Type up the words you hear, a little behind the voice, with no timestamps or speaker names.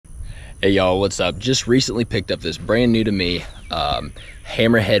Hey y'all, what's up? Just recently picked up this brand new to me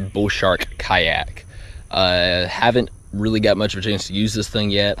Hammerhead Bullshark Kayak. Haven't really got much of a chance to use this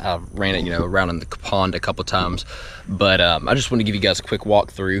thing yet. I ran it, around in the pond a couple times, but I just want to give you guys a quick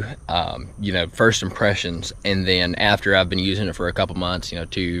walkthrough, first impressions, and then after I've been using it for a couple months,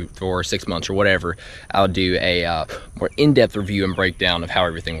 2, 4, 6 months or whatever, I'll do a more in-depth review and breakdown of how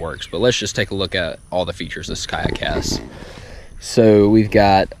everything works. But let's just take a look at all the features this kayak has. So we've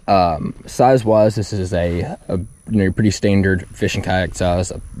got size-wise, this is a pretty standard fishing kayak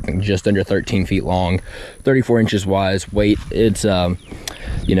size. I think just under 13 feet long, 34 inches wide. Weight, it's upper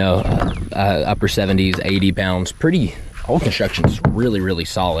 70s, 80 pounds. Whole construction's really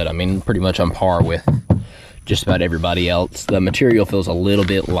solid. I mean, pretty much on par with just about everybody else. The material feels a little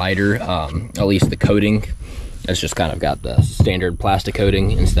bit lighter, at least the coating. It's just kind of got the standard plastic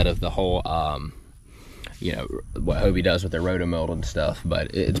coating instead of the whole what Hobie does with their rotomold and stuff.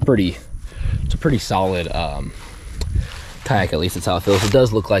 But it's a pretty solid kayak, at least that's how it feels. It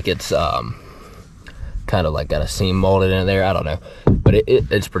does look like it's kind of like got a seam molded in there, I don't know, but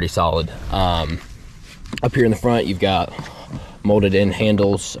it's pretty solid. Up here in the front you've got molded in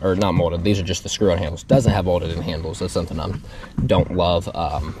handles, or not molded, these are just the screw-on handles. Doesn't have molded in handles, that's something I don't love,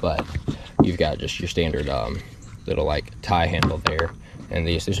 but you've got just your standard little like tie handle there. And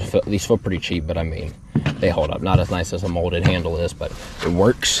these feel pretty cheap, but I mean, they hold up. Not as nice as a molded handle is, but it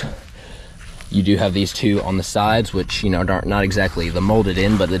works. You do have these two on the sides, which, aren't not exactly the molded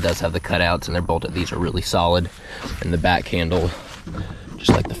in, but it does have the cutouts, and they're bolted. These are really solid. And the back handle, just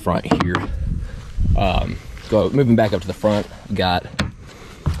like the front here. Moving back up to the front, got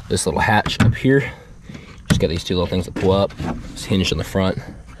this little hatch up here. Just got these two little things that pull up. It's hinged on the front.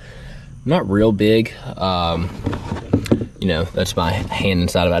 Not real big. That's my hand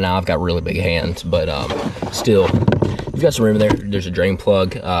inside of it. Now I've got really big hands, but still, you've got some room in there. There's a drain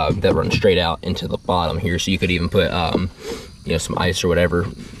plug that runs straight out into the bottom here, so you could even put, some ice or whatever.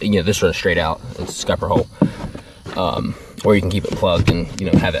 This runs straight out. It's a scupper hole. Or you can keep it plugged and,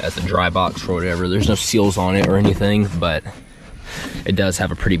 have it as a dry box or whatever. There's no seals on it or anything, but it does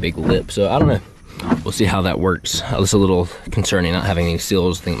have a pretty big lip, so I don't know. We'll see how that works. It's a little concerning not having any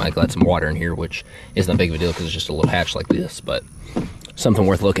seals. I think I might let some water in here, which isn't a big of a deal because it's just a little hatch like this, but something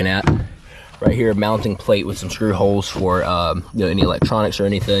worth looking at. Right here, a mounting plate with some screw holes for any electronics or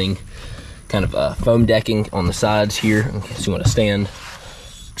anything. Kind of foam decking on the sides here in case you want to stand.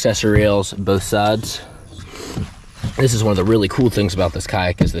 Accessory rails both sides. This is one of the really cool things about this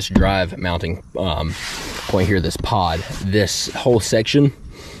kayak is this drive mounting point here, this pod. This whole section,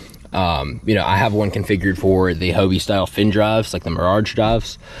 I have one configured for the Hobie style fin drives, like the Mirage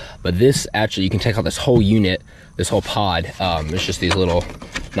drives, but this actually, you can take out this whole unit, this whole pod. It's just these little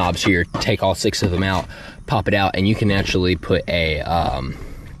knobs here. Take all 6 of them out, pop it out, and you can actually put a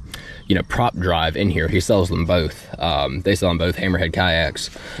prop drive in here. He sells them both. They sell them both, Hammerhead kayaks,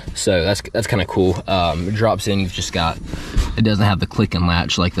 so that's kind of cool. It drops in. You've just got, it doesn't have the click and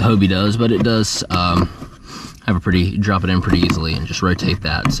latch like the Hobie does, but it does drop it in pretty easily and just rotate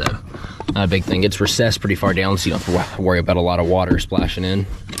that, so not a big thing. It's recessed pretty far down, so you don't have to worry about a lot of water splashing in.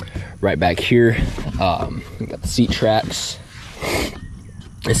 Right back here, we got the seat tracks.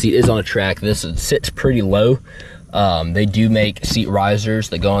 The seat is on a track. This sits pretty low. They do make seat risers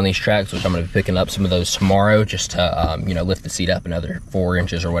that go on these tracks, which I'm going to be picking up some of those tomorrow, just to lift the seat up another 4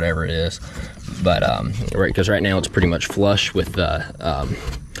 inches or whatever it is. But because right now it's pretty much flush with the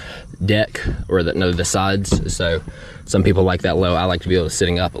deck, or the sides, so some people like that low. I like to be able to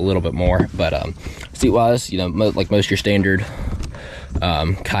sitting up a little bit more, but seat wise, like most of your standard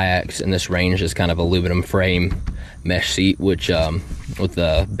kayaks in this range is kind of aluminum frame mesh seat, which with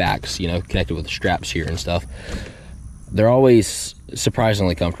the backs connected with the straps here and stuff, they're always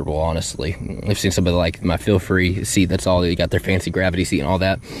surprisingly comfortable, honestly. I've seen somebody like my Feel Free seat, that's all, you got their fancy gravity seat and all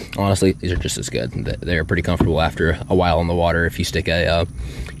that. Honestly, these are just as good. They're pretty comfortable after a while in the water if you stick a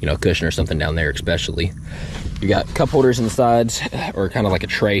cushion or something down there, especially. You got cup holders in the sides, or kind of like a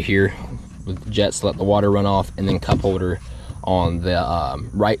tray here with jets to let the water run off, and then cup holder on the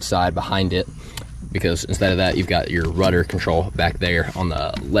right side behind it, because instead of that you've got your rudder control back there on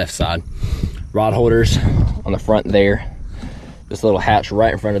the left side. Rod holders on the front there. This little hatch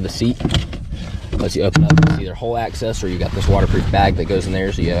right in front of the seat lets you open up either whole access, or you got this waterproof bag that goes in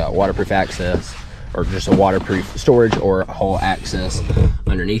there, so you got waterproof access, or just a waterproof storage, or a whole access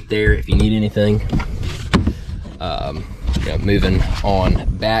underneath there if you need anything. Moving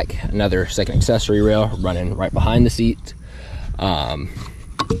on back, another second accessory rail running right behind the seat. Rod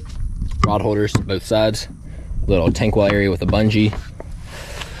holders both sides. Little tank well area with a bungee.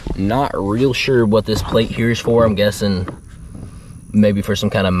 Not real sure what this plate here is for. I'm guessing maybe for some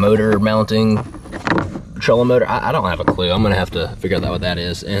kind of motor mounting, trolling motor. I don't have a clue. I'm gonna have to figure out what that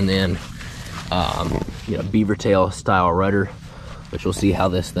is. And then you know, beaver tail style rudder, which we'll see how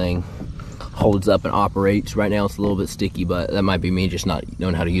this thing holds up and operates. Right now it's a little bit sticky, but that might be me just not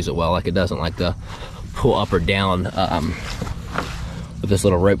knowing how to use it well. Like, it doesn't like to pull up or down with this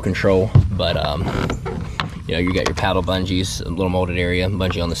little rope control. But you know, you got your paddle bungees, a little molded area,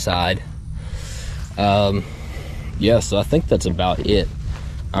 bungee on the side. Yeah, so I think that's about it.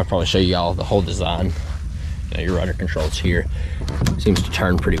 I'll probably show you all the whole design. You know, your rudder controls here. Seems to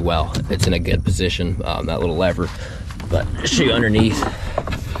turn pretty well. It's in a good position, that little lever. But show you underneath.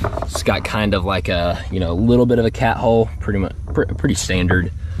 It's got kind of like a, you know, a little bit of a cat hole. Pretty much, pretty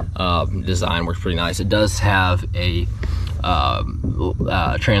standard design. Works pretty nice. It does have a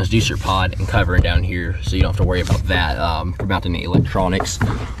transducer pod and covering down here, so you don't have to worry about that for mounting the electronics.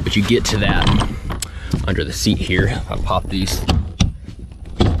 But you get to that under the seat here. I'll pop these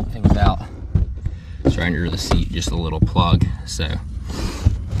things out. It's right under the seat, just a little plug. So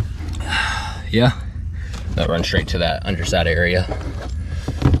yeah, that runs straight to that underside area.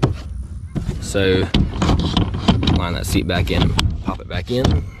 So line that seat back in, pop it back in,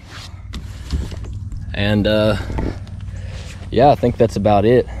 and yeah, I think that's about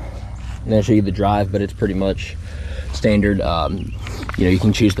it. I'm gonna show you the drive, but it's pretty much standard. You know, you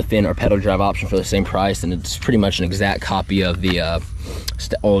can choose the fin or pedal drive option for the same price, and it's pretty much an exact copy of the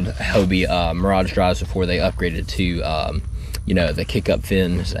old Hobie Mirage drives before they upgraded to you know, the kick up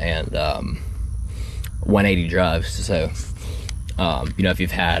fins and 180 drives. So you know, if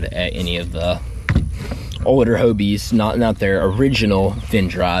you've had any of the older Hobies, not their original fin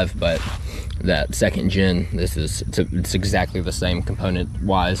drive, but that second gen, it's exactly the same component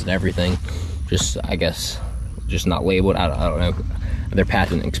wise and everything. Just, I guess, just not labeled. I don't know. Their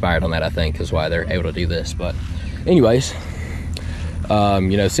patent expired on that, I think, is why they're able to do this. But anyways,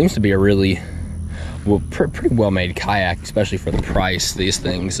 you know, it seems to be a really pretty well made kayak, especially for the price. These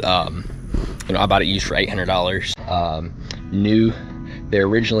things, you know, I bought it used for $800. New. They're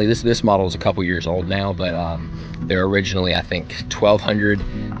originally, this model is a couple years old now, but they're originally, I think,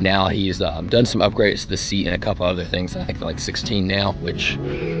 $1,200. Now he's done some upgrades to the seat and a couple other things. I think they're like $16 now, which,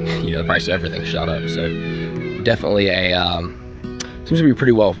 you know, the price of everything shot up. So definitely a seems to be a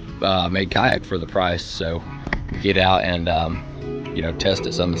pretty well made kayak for the price. So get out and you know, test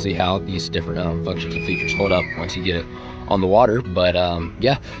it some and see how these different functions and features hold up once you get it on the water. But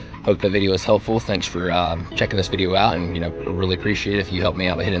yeah, hope that video was helpful. Thanks for checking this video out, and, you know, really appreciate it if you help me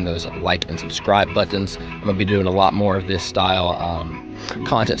out by hitting those like and subscribe buttons. I'm gonna be doing a lot more of this style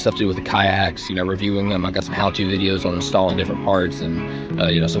content stuff to do with the kayaks, you know, reviewing them. I got some how-to videos on installing different parts and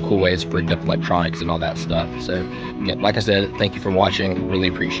you know, some cool ways to rig up electronics and all that stuff. So yeah, like I said, thank you for watching, really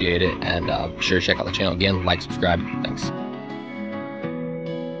appreciate it, and be sure to check out the channel again, like, subscribe. Thanks.